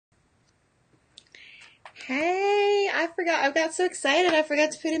Hey, I forgot. I got so excited. I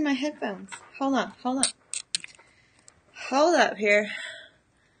forgot to put in my headphones. Hold up here.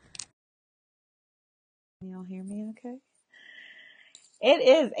 Can y'all hear me okay? It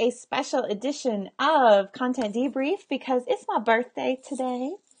is a special edition of Content Debrief because it's my birthday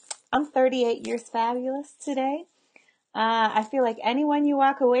today. I'm 38 years fabulous today. I feel like anyone you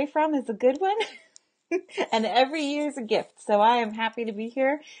walk away from is a good one. And every year is a gift. So I am happy to be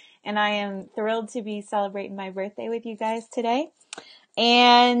here. And I am thrilled to be celebrating my birthday with you guys today.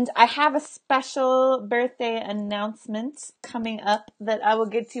 And I have a special birthday announcement coming up that I will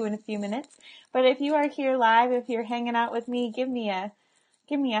get to in a few minutes. But if you are here live, if you're hanging out with me, give me a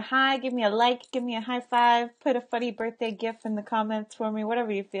hi, give me a like, give me a high five, put a funny birthday gif in the comments for me,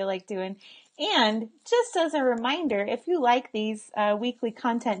 whatever you feel like doing. And just as a reminder, if you like these weekly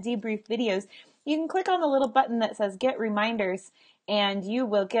content debrief videos, you can click on the little button that says get reminders, and you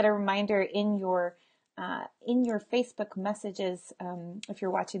will get a reminder in your Facebook messages. If you're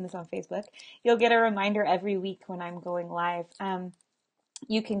watching this on Facebook, you'll get a reminder every week when I'm going live.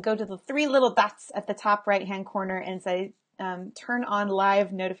 You can go to the three little dots at the top right hand corner and say turn on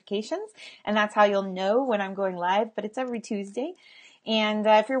live notifications, and that's how you'll know when I'm going live, but it's every Tuesday. And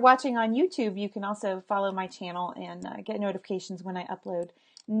if you're watching on YouTube, you can also follow my channel and get notifications when I upload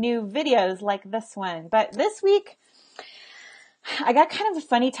new videos like this one. But this week, I got kind of a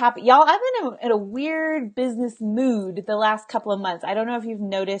funny topic. Y'all, I've been in a weird business mood the last couple of months. I don't know if you've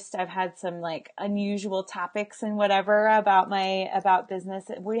noticed, I've had some like unusual topics and whatever about business.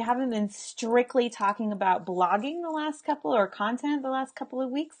 We haven't been strictly talking about blogging the last couple or content the last couple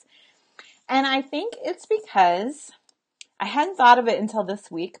of weeks. And I think it's because I hadn't thought of it until this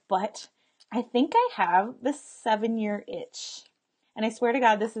week, but I think I have the 7-year itch. And I swear to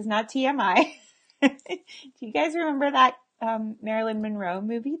God, this is not TMI. Do you guys remember that Marilyn Monroe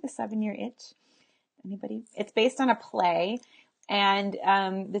movie, The 7-Year Itch? Anybody? It's based on a play, and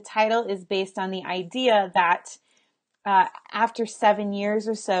the title is based on the idea that after 7 years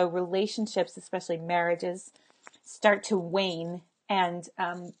or so, relationships, especially marriages, start to wane. And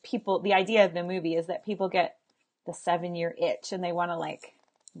the idea of the movie is that people get the 7-year itch and they want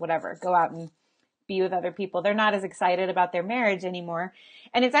to go out and be with other people. They're not as excited about their marriage anymore.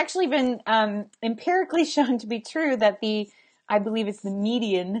 And it's actually been empirically shown to be true that I believe it's the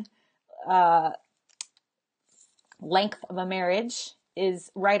median length of a marriage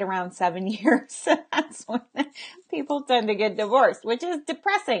is right around 7 years. That's when people tend to get divorced, which is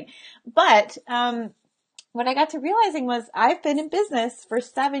depressing. But what I got to realizing was I've been in business for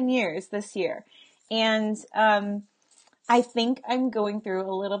 7 years this year. And I think I'm going through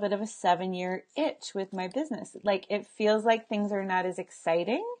a little bit of a 7-year itch with my business. Like, it feels like things are not as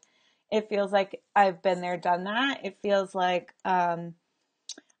exciting. It feels like I've been there, done that. It feels like I'm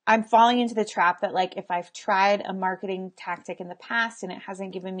falling into the trap that, like, if I've tried a marketing tactic in the past and it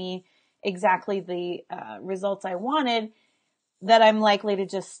hasn't given me exactly the results I wanted, that I'm likely to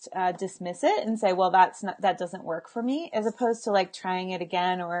just dismiss it and say, well, that doesn't work for me, as opposed to like trying it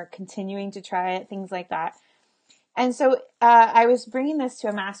again or continuing to try it, things like that. And so I was bringing this to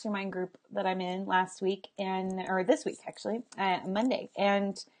a mastermind group that I'm in or this week actually, Monday.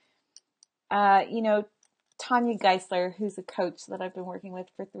 And, Tanya Geisler, who's a coach that I've been working with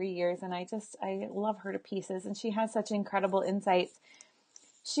for 3 years, and I love her to pieces, and she has such incredible insights.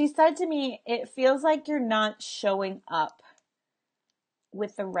 She said to me, it feels like you're not showing up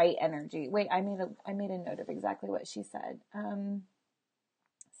with the right energy. Wait, I made a note of exactly what she said.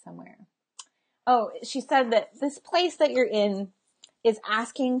 Somewhere. Oh, she said that this place that you're in is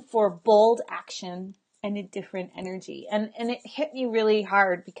asking for bold action and a different energy. And it hit me really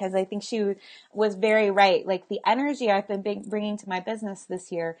hard because I think she was very right. Like, the energy I've been bringing to my business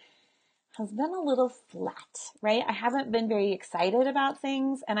this year has been a little flat, right? I haven't been very excited about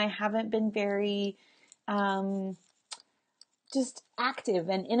things, and I haven't been very just active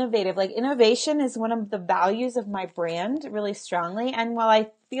and innovative. Like, innovation is one of the values of my brand really strongly. And while I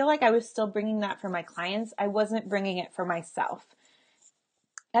feel like I was still bringing that for my clients, I wasn't bringing it for myself.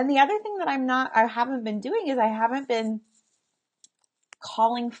 And the other thing that I haven't been doing is I haven't been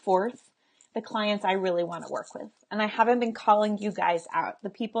calling forth the clients I really want to work with. And I haven't been calling you guys out, the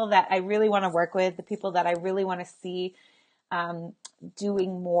people that I really want to work with, the people that I really want to see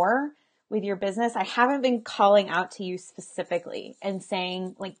doing more with your business. I haven't been calling out to you specifically and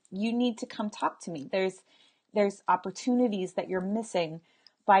saying, like, you need to come talk to me. There's opportunities that you're missing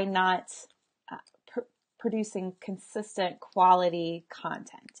by not producing consistent quality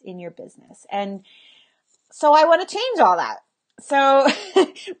content in your business. And so I want to change all that. So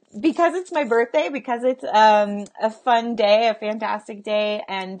because it's my birthday, because it's a fun day, a fantastic day,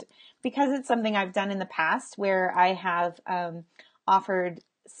 and because it's something I've done in the past where I have offered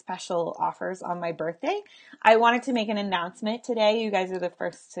special offers on my birthday, I wanted to make an announcement today. You guys are the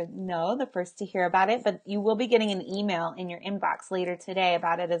first to know, the first to hear about it, but you will be getting an email in your inbox later today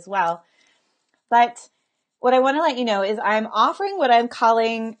about it as well. But what I want to let you know is I'm offering what I'm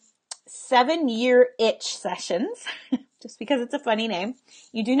calling 7-year itch sessions, just because it's a funny name.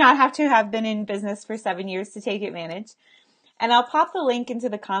 You do not have to have been in business for 7 years to take advantage. And I'll pop the link into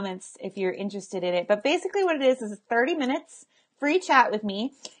the comments if you're interested in it. But basically what it is 30 minutes free chat with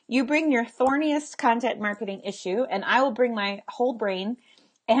me. You bring your thorniest content marketing issue and I will bring my whole brain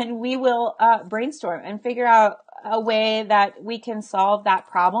and we will brainstorm and figure out a way that we can solve that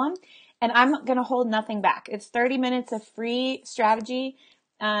problem. And I'm going to hold nothing back. It's 30 minutes of free strategy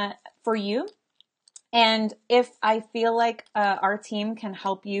for you. And if I feel like our team can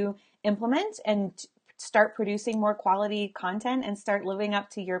help you implement and start producing more quality content and start living up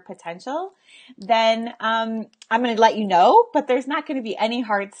to your potential, then I'm going to let you know, but there's not going to be any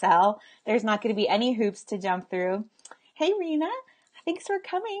hard sell. There's not going to be any hoops to jump through. Hey, Rena, thanks for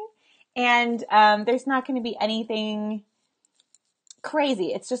coming. And there's not going to be anything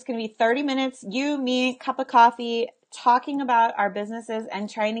crazy. It's just going to be 30 minutes, you, me, cup of coffee, talking about our businesses and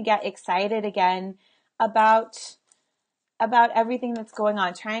trying to get excited again about everything that's going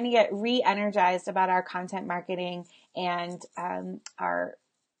on, trying to get re-energized about our content marketing and our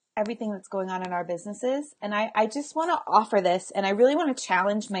everything that's going on in our businesses. And I just want to offer this, and I really want to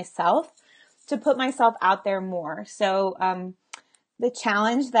challenge myself to put myself out there more. So the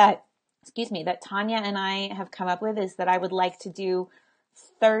challenge that Tanya and I have come up with is that I would like to do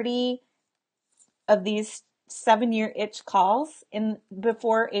 30 of these 7-year itch calls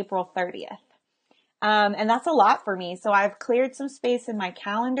before April 30th. And that's a lot for me. So I've cleared some space in my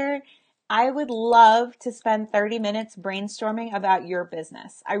calendar. I would love to spend 30 minutes brainstorming about your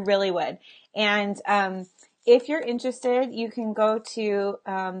business. I really would. And if you're interested, you can go to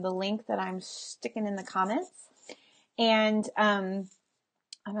the link that I'm sticking in the comments. And I'm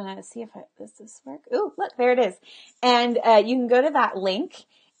going to see if does this work? Ooh, look, there it is. And you can go to that link.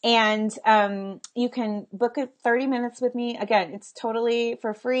 And you can book 30 minutes with me. Again, it's totally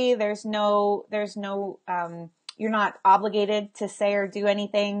for free. There's no you're not obligated to say or do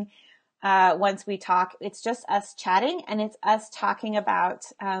anything once we talk. It's just us chatting, and it's us talking about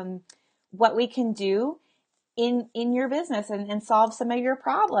what we can do in your business and solve some of your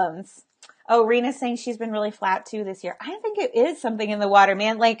problems. Oh, Rena's saying she's been really flat too this year. I think it is something in the water,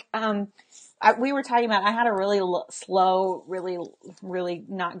 man. Like, we were talking about, I had a really slow, really, really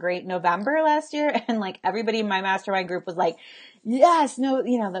not great November last year. And like everybody in my mastermind group was like, yes, no,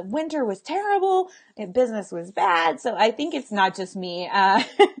 the winter was terrible. Business was bad. So I think it's not just me. I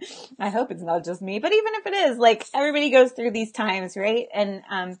hope it's not just me, but even if it is, like everybody goes through these times, right? And,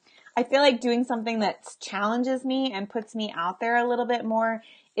 I feel like doing something that challenges me and puts me out there a little bit more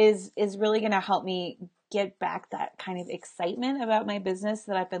is really going to help me get back that kind of excitement about my business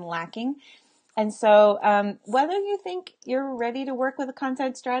that I've been lacking. And so whether you think you're ready to work with a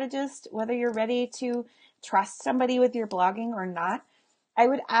content strategist, whether you're ready to trust somebody with your blogging or not, I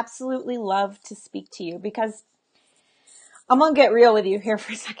would absolutely love to speak to you, because I'm going to get real with you here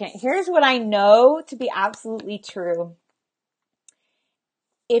for a second. Here's what I know to be absolutely true.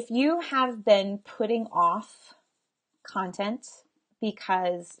 If you have been putting off content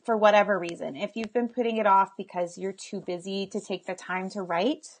because for whatever reason, if you've been putting it off because you're too busy to take the time to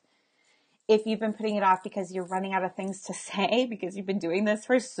write, if you've been putting it off because you're running out of things to say because you've been doing this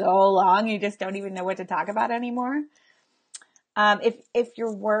for so long, you just don't even know what to talk about anymore. If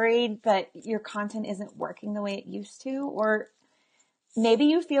you're worried that your content isn't working the way it used to, or maybe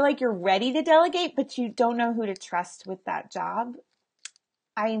you feel like you're ready to delegate, but you don't know who to trust with that job,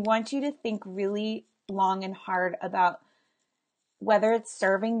 I want you to think really long and hard about whether it's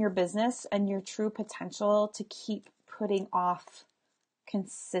serving your business and your true potential to keep putting off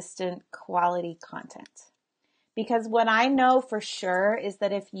consistent quality content. Because what I know for sure is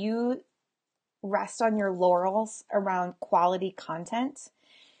that if you rest on your laurels around quality content,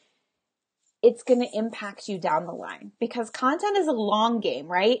 it's going to impact you down the line, because content is a long game,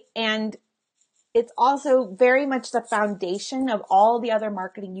 right? And it's also very much the foundation of all the other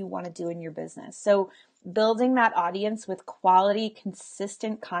marketing you want to do in your business. So building that audience with quality,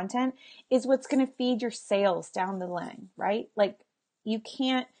 consistent content is what's going to feed your sales down the line, right? Like you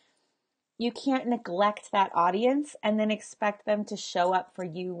can't neglect that audience and then expect them to show up for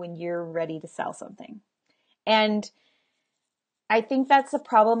you when you're ready to sell something. And I think that's the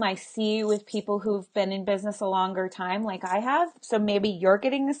problem I see with people who've been in business a longer time, like I have. So maybe you're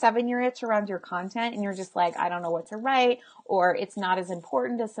getting the 7-year itch around your content and you're just like, I don't know what to write, or it's not as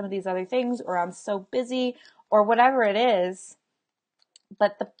important as some of these other things, or I'm so busy, or whatever it is.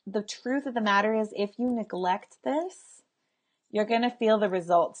 But the truth of the matter is, if you neglect this, you're going to feel the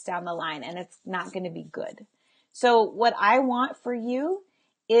results down the line and it's not going to be good. So what I want for you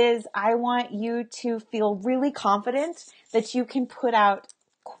is I want you to feel really confident that you can put out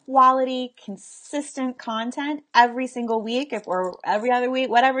quality, consistent content every single week, or every other week,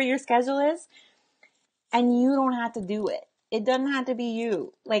 whatever your schedule is, and you don't have to do it. It doesn't have to be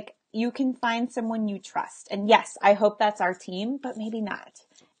you. Like, you can find someone you trust. And yes, I hope that's our team, but maybe not.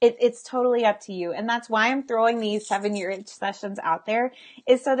 It's totally up to you. And that's why I'm throwing these 7-year itch sessions out there,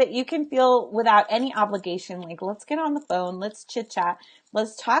 is so that you can feel without any obligation, like, let's get on the phone, let's chit chat,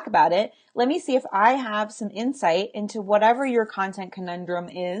 let's talk about it. Let me see if I have some insight into whatever your content conundrum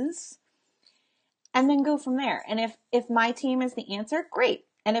is, and then go from there. And if my team is the answer, great.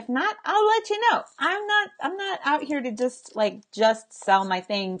 And if not, I'll let you know. I'm not out here to just sell my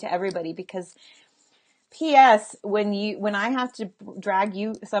thing to everybody, because P.S. when I have to drag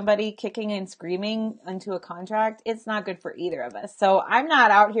somebody kicking and screaming into a contract, it's not good for either of us. So I'm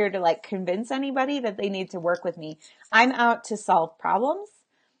not out here to convince anybody that they need to work with me. I'm out to solve problems.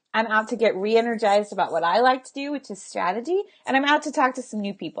 I'm out to get re-energized about what I like to do, which is strategy. And I'm out to talk to some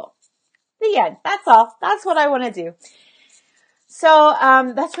new people. The end. That's all. That's what I want to do. So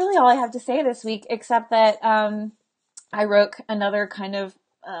that's really all I have to say this week, except that I wrote another kind of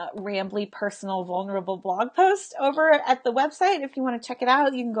rambly, personal, vulnerable blog post over at the website. If you want to check it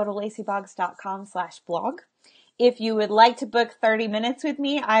out, you can go to lacyboggs.com/blog. If you would like to book 30 minutes with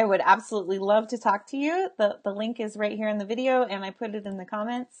me, I would absolutely love to talk to you. The link is right here in the video, and I put it in the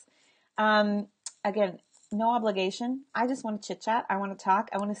comments. Again, no obligation. I just want to chit chat. I want to talk.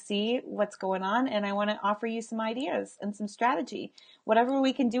 I want to see what's going on, and I want to offer you some ideas and some strategy. Whatever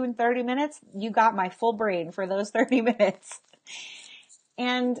we can do in 30 minutes, you got my full brain for those 30 minutes.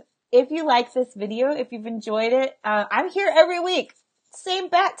 And if you like this video, if you've enjoyed it, I'm here every week. Same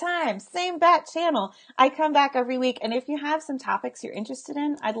bat time, same bat channel. I come back every week. And if you have some topics you're interested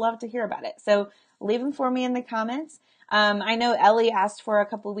in, I'd love to hear about it. So leave them for me in the comments. I know Ellie asked for a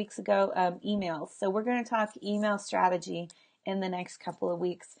couple of weeks ago emails. So we're going to talk email strategy in the next couple of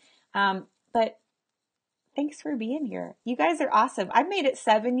weeks. But thanks for being here. You guys are awesome. I've made it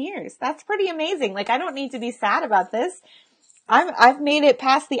 7 years. That's pretty amazing. I don't need to be sad about this. I've made it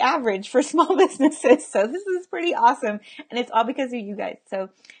past the average for small businesses. So this is pretty awesome. And it's all because of you guys. So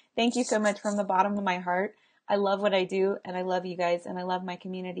thank you so much from the bottom of my heart. I love what I do, and I love you guys, and I love my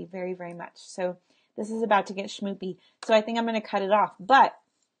community very, very much. So this is about to get schmoopy. So I think I'm going to cut it off. But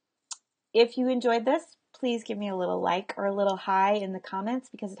if you enjoyed this, please give me a little like or a little hi in the comments,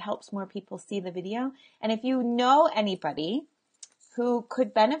 because it helps more people see the video. And if you know anybody who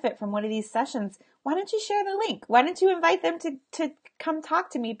could benefit from one of these sessions, why don't you share the link? Why don't you invite them to come talk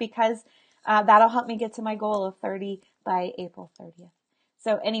to me? Because that'll help me get to my goal of 30 by April 30th.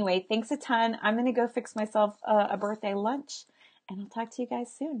 So anyway, thanks a ton. I'm going to go fix myself a birthday lunch, and I'll talk to you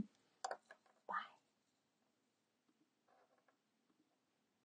guys soon.